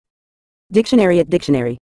Dictionary at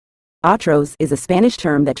dictionary. Otros is a Spanish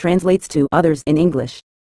term that translates to others in English.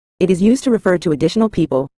 It is used to refer to additional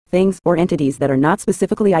people, things, or entities that are not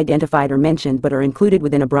specifically identified or mentioned but are included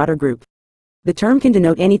within a broader group. The term can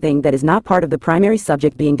denote anything that is not part of the primary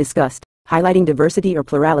subject being discussed, highlighting diversity or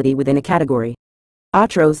plurality within a category.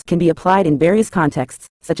 Otros can be applied in various contexts,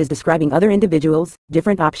 such as describing other individuals,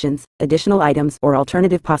 different options, additional items, or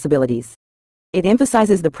alternative possibilities. It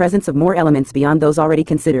emphasizes the presence of more elements beyond those already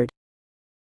considered.